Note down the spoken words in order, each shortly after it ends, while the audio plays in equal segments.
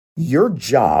Your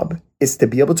job is to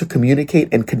be able to communicate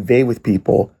and convey with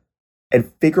people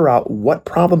and figure out what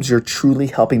problems you're truly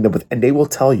helping them with, and they will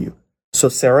tell you. So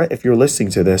Sarah, if you're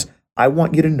listening to this, I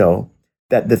want you to know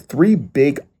that the three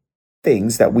big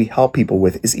things that we help people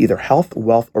with is either health,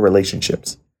 wealth, or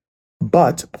relationships.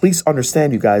 But please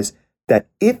understand, you guys, that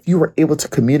if you are able to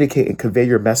communicate and convey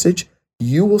your message,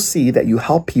 you will see that you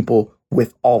help people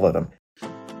with all of them.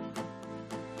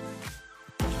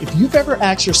 If you've ever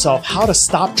asked yourself how to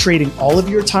stop trading all of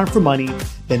your time for money,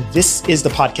 then this is the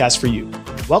podcast for you.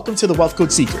 Welcome to the Wealth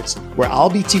Code Secrets, where I'll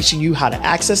be teaching you how to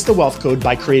access the wealth code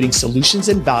by creating solutions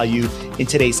and value in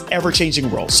today's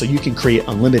ever-changing world so you can create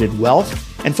unlimited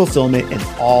wealth and fulfillment in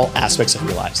all aspects of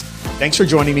your lives. Thanks for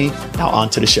joining me. Now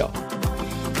on to the show.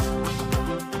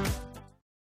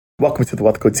 Welcome to the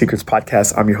Wealth Code Secrets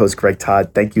podcast. I'm your host, Greg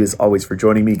Todd. Thank you as always for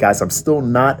joining me. Guys, I'm still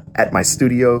not at my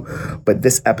studio, but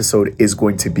this episode is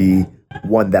going to be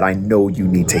one that I know you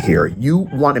need to hear. You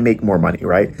want to make more money,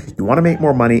 right? You want to make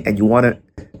more money and you want to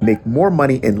make more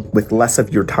money with less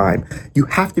of your time. You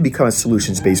have to become a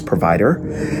solutions-based provider,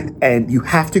 and you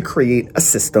have to create a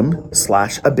system /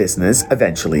 a business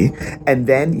eventually, and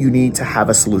then you need to have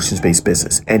a solutions-based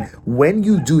business. And when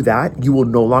you do that, you will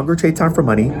no longer trade time for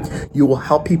money. You will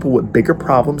help people with bigger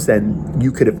problems than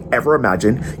you could have ever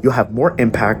imagined. You'll have more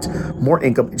impact, more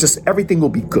income, just everything will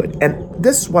be good. And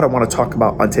this is what I want to talk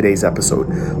about on today's episode.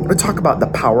 I want to talk about the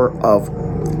power of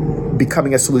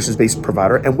becoming a solutions-based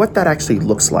provider and what that actually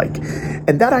looks like.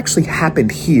 And that actually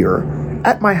happened here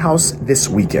at my house this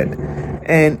weekend.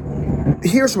 And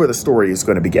here's where the story is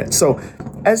going to begin. So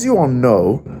as you all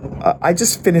know, I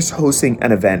just finished hosting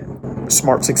an event,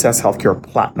 Smart Success Healthcare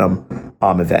Platinum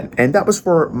event. And that was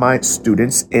for my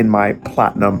students in my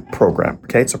Platinum program.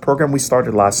 Okay, it's a program we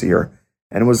started last year,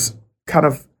 and it was kind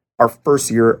of our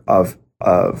first year of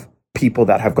people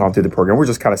that have gone through the program. We're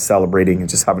just kind of celebrating and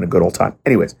just having a good old time.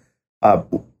 Anyways,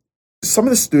 some of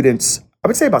the students, I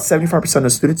would say about 75% of the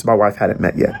students my wife hadn't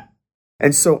met yet.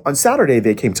 And so on Saturday,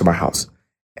 they came to my house.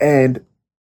 And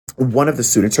one of the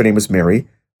students, her name was Mary,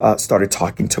 started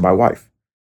talking to my wife.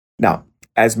 Now,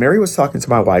 as Mary was talking to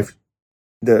my wife,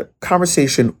 the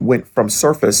conversation went from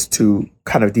surface to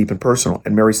kind of deep and personal.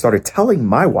 And Mary started telling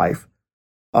my wife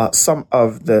some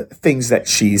of the things that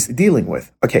she's dealing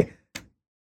with. Okay,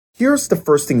 here's the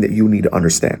first thing that you need to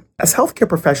understand. As healthcare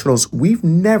professionals, we've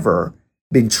never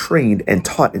been trained and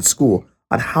taught in school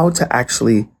on how to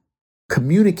actually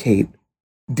communicate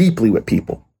deeply with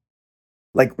people.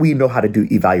 Like, we know how to do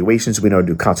evaluations, we know how to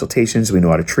do consultations, we know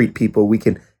how to treat people, we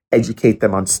can educate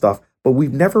them on stuff, but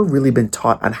we've never really been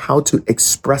taught on how to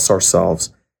express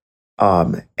ourselves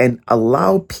and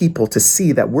allow people to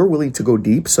see that we're willing to go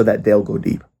deep so that they'll go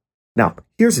deep. Now,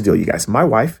 here's the deal, you guys. My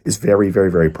wife is very,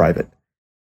 very, very private.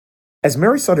 As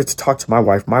Mary started to talk to my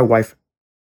wife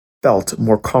felt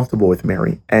more comfortable with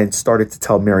Mary and started to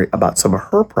tell Mary about some of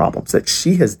her problems that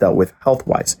she has dealt with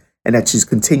health-wise and that she's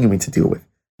continuing to deal with.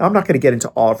 Now, I'm not going to get into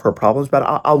all of her problems, but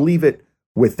I'll leave it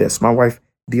with this. My wife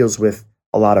deals with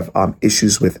a lot of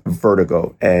issues with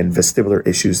vertigo and vestibular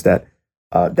issues that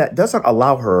doesn't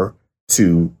allow her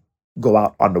to go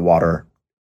out on the water.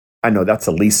 I know that's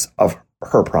the least of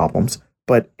her problems,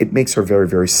 but it makes her very,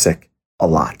 very sick a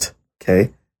lot,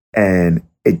 okay? And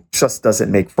it just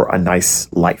doesn't make for a nice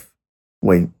life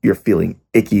when you're feeling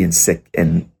icky and sick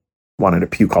and wanting to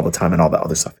puke all the time and all that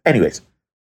other stuff. Anyways,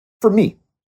 for me,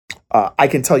 I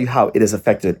can tell you how it has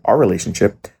affected our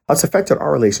relationship. How it's affected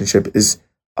our relationship is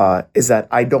that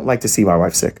I don't like to see my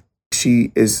wife sick.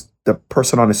 She is the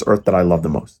person on this earth that I love the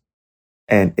most.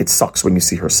 And it sucks when you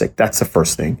see her sick. That's the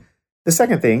first thing. The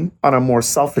second thing, on a more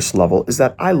selfish level, is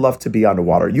that I love to be on the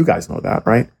water. You guys know that,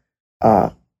 right?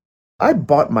 I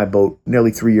bought my boat nearly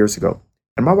 3 years ago,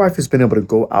 and my wife has been able to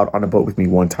go out on a boat with me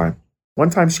one time. One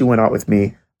time she went out with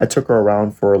me. I took her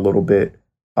around for a little bit,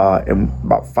 and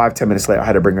about 5-10 minutes later, I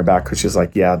had to bring her back because she's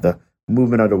like, yeah, the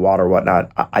movement of the water,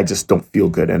 whatnot, I just don't feel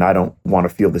good, and I don't want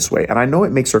to feel this way. And I know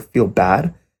it makes her feel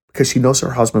bad because she knows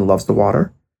her husband loves the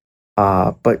water,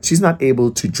 but she's not able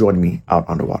to join me out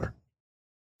on the water.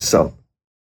 So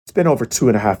it's been over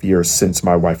 2.5 years since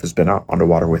my wife has been out on the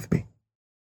water with me.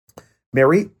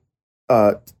 Mary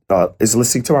is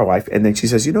listening to my wife, and then she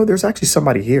says, there's actually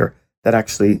somebody here that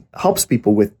actually helps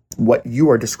people with what you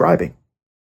are describing.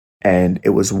 And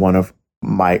it was one of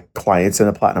my clients in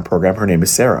the Platinum program. Her name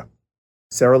is Sarah.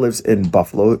 Sarah lives in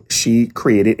Buffalo. She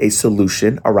created a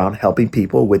solution around helping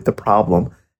people with the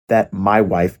problem that my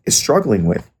wife is struggling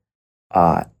with.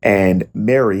 And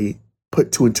Mary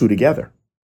put 2 and 2 together.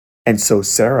 And so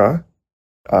Sarah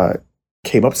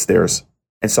came upstairs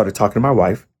and started talking to my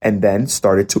wife, and then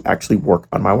started to actually work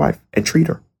on my wife and treat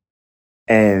her.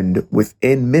 And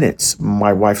within minutes,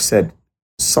 my wife said,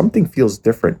 something feels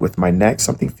different with my neck.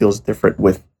 Something feels different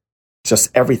with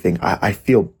just everything. I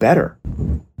feel better.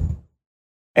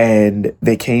 And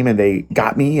they came and they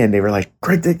got me and they were like,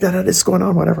 Greg, this is going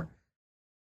on, whatever.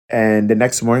 And the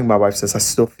next morning, my wife says, I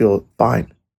still feel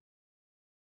fine.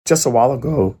 Just a while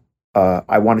ago,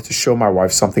 I wanted to show my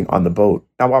wife something on the boat.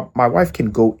 Now, my wife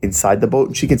can go inside the boat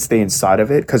and she can stay inside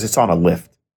of it because it's on a lift.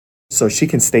 So she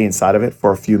can stay inside of it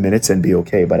for a few minutes and be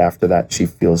okay. But after that, she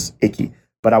feels icky.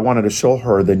 But I wanted to show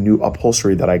her the new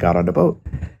upholstery that I got on the boat.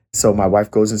 So my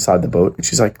wife goes inside the boat and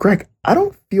she's like, Greg, I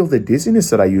don't feel the dizziness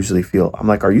that I usually feel. I'm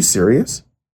like, are you serious?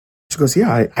 She goes,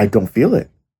 yeah, I don't feel it.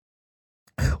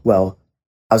 Well,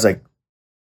 I was like,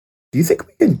 do you think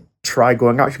we can try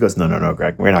going out? She goes, no,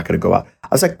 Greg, we're not going to go out. I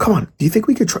was like, come on, do you think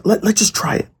we could try? Let's just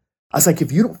try it. I was like,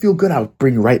 if you don't feel good, I'll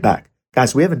bring you right back.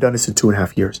 Guys, we haven't done this in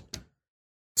 2.5 years.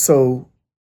 So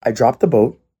I drop the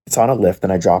boat. It's on a lift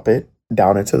and I drop it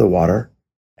down into the water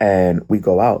and we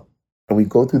go out and we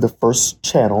go through the first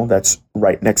channel that's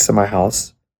right next to my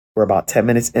house. We're about 10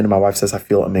 minutes in and my wife says, I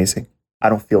feel amazing. I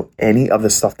don't feel any of the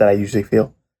stuff that I usually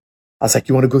feel. I was like,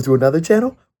 you want to go through another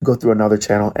channel? Go through another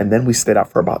channel. And then we stayed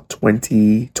out for about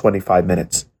 25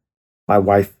 minutes. My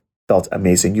wife felt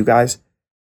amazing. You guys,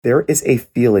 there is a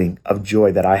feeling of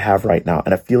joy that I have right now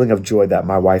and a feeling of joy that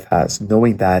my wife has,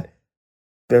 knowing that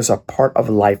there's a part of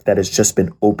life that has just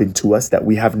been open to us that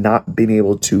we have not been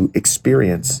able to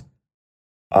experience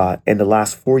in the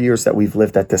last 4 years that we've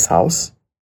lived at this house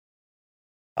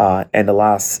and the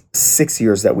last 6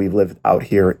 years that we've lived out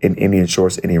here in Indian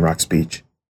Shores, Indian Rocks Beach.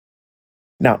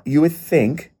 Now, you would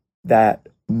think that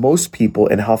most people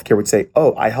in healthcare would say,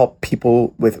 oh, I help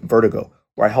people with vertigo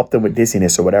or I help them with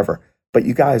dizziness or whatever. But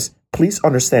you guys, please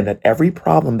understand that every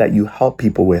problem that you help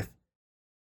people with,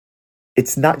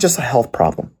 it's not just a health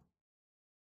problem.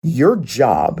 Your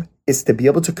job is to be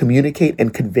able to communicate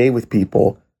and convey with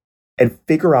people and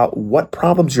figure out what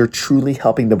problems you're truly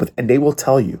helping them with. And they will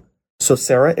tell you. So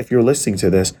Sarah, if you're listening to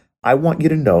this, I want you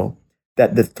to know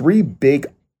that the 3 big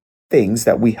things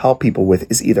that we help people with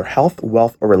is either health,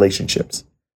 wealth, or relationships.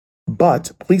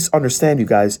 But please understand, you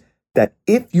guys, that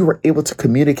if you are able to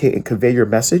communicate and convey your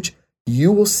message,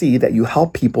 you will see that you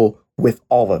help people with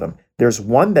all of them. There's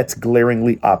one that's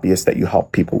glaringly obvious that you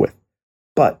help people with,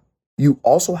 but you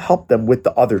also help them with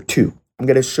the other 2. I'm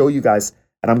going to show you guys,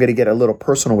 and I'm going to get a little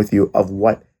personal with you of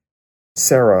what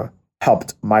Sarah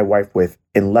helped my wife with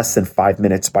in less than 5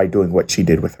 minutes by doing what she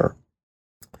did with her.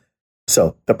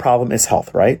 So the problem is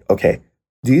health, right? Okay.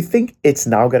 Do you think it's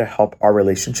now going to help our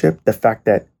relationship? The fact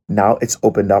that now it's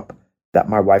opened up that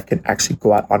my wife can actually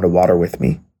go out on the water with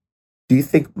me. Do you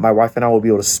think my wife and I will be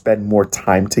able to spend more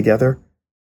time together?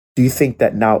 Do you think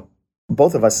that now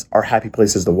both of us are happy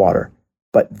places to water,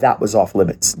 but that was off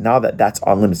limits? Now that that's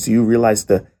on limits, do you realize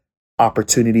the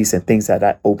opportunities and things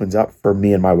that opens up for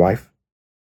me and my wife?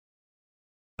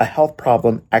 A health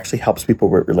problem actually helps people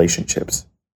with relationships.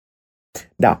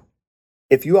 Now,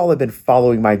 if you all have been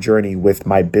following my journey with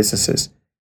my businesses,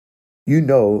 you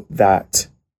know that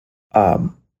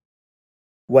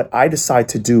what I decide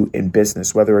to do in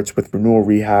business, whether it's with Renewal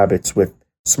Rehab, it's with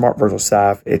Smart Virtual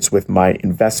Staff, it's with my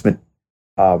investment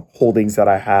holdings that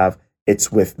I have,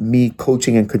 it's with me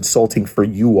coaching and consulting for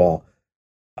you all.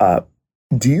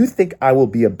 Do you think I will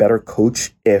be a better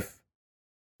coach if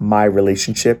my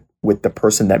relationship with the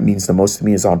person that means the most to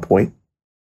me is on point?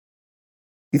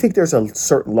 You think there's a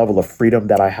certain level of freedom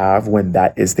that I have when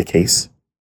that is the case?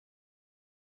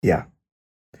 Yeah.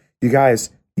 You guys,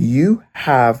 you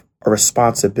have a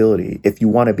responsibility, if you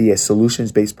want to be a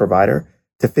solutions-based provider,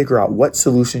 to figure out what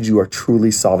solutions you are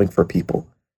truly solving for people.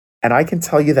 And I can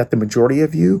tell you that the majority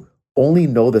of you only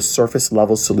know the surface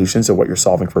level solutions of what you're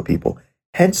solving for people.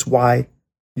 Hence why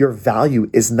your value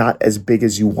is not as big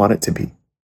as you want it to be.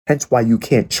 Hence why you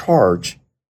can't charge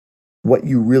what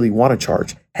you really want to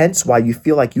charge. Hence why you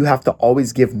feel like you have to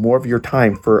always give more of your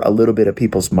time for a little bit of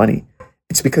people's money.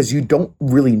 It's because you don't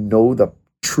really know the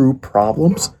true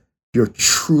problems you're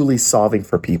truly solving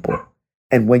for people.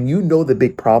 And when you know the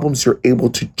big problems, you're able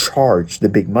to charge the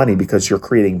big money because you're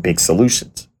creating big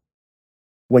solutions.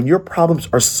 When your problems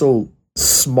are so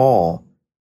small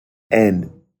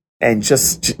and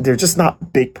just they're just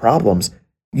not big problems,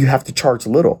 you have to charge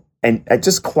little. And it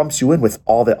just clumps you in with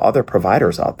all the other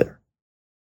providers out there.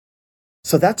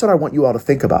 So that's what I want you all to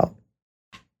think about.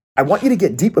 I want you to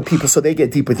get deep with people so they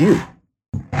get deep with you.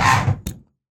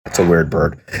 That's a weird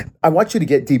bird. I want you to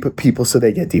get deep with people so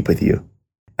they get deep with you.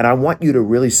 And I want you to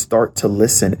really start to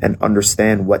listen and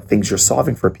understand what things you're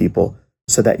solving for people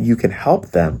so that you can help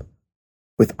them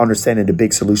with understanding the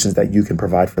big solutions that you can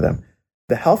provide for them.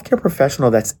 The healthcare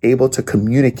professional that's able to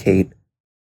communicate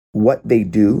what they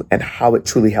do and how it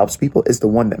truly helps people is the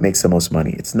one that makes the most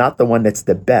money. It's not the one that's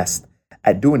the best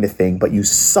at doing the thing, but you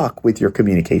suck with your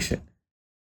communication.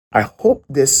 I hope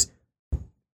this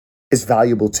is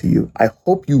valuable to you. I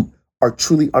hope you are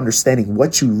truly understanding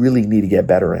what you really need to get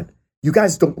better in. You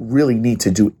guys don't really need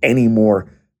to do any more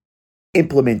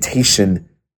implementation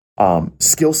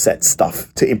skill set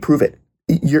stuff to improve it.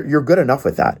 You're good enough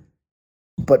with that.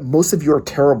 But most of you are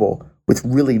terrible with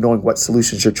really knowing what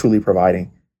solutions you're truly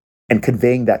providing and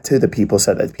conveying that to the people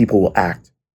so that people will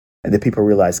act. And the people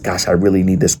realize, gosh, I really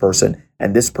need this person.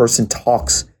 And this person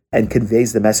talks and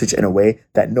conveys the message in a way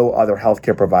that no other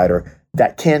healthcare provider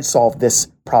that can solve this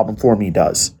problem for me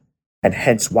does. And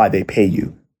hence why they pay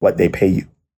you what they pay you.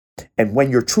 And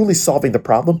when you're truly solving the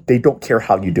problem, they don't care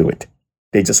how you do it.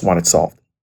 They just want it solved.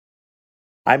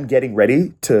 I'm getting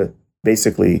ready to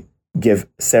basically give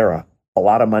Sarah a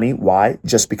lot of money. Why?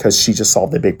 Just because she just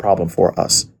solved a big problem for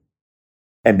us.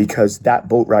 And because that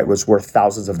boat ride was worth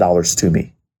thousands of dollars to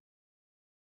me.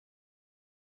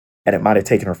 And it might have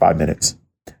taken her 5 minutes.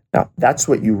 Now, that's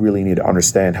what you really need to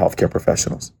understand, healthcare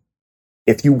professionals.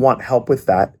 If you want help with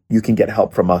that, you can get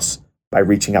help from us by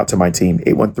reaching out to my team,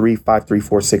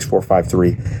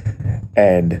 813-534-6453,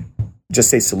 and just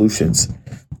say solutions.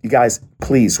 You guys,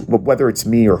 please, whether it's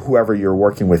me or whoever you're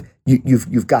working with,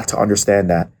 you've got to understand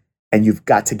that, and you've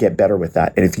got to get better with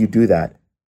that. And if you do that,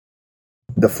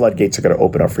 the floodgates are going to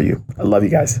open up for you. I love you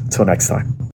guys. Until next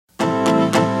time.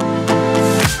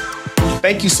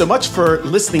 Thank you so much for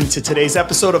listening to today's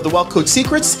episode of the Wealth Code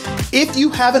Secrets. If you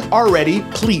haven't already,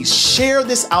 please share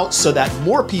this out so that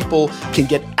more people can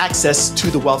get access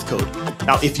to the Wealth Code.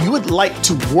 Now, if you would like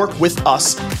to work with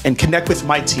us and connect with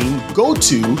my team, go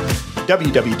to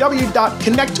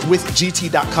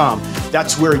www.connectwithgt.com.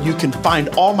 That's where you can find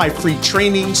all my free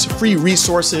trainings, free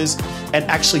resources, and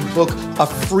actually book a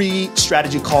free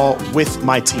strategy call with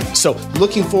my team. So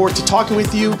looking forward to talking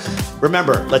with you.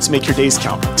 Remember, let's make your days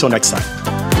count. Until next time.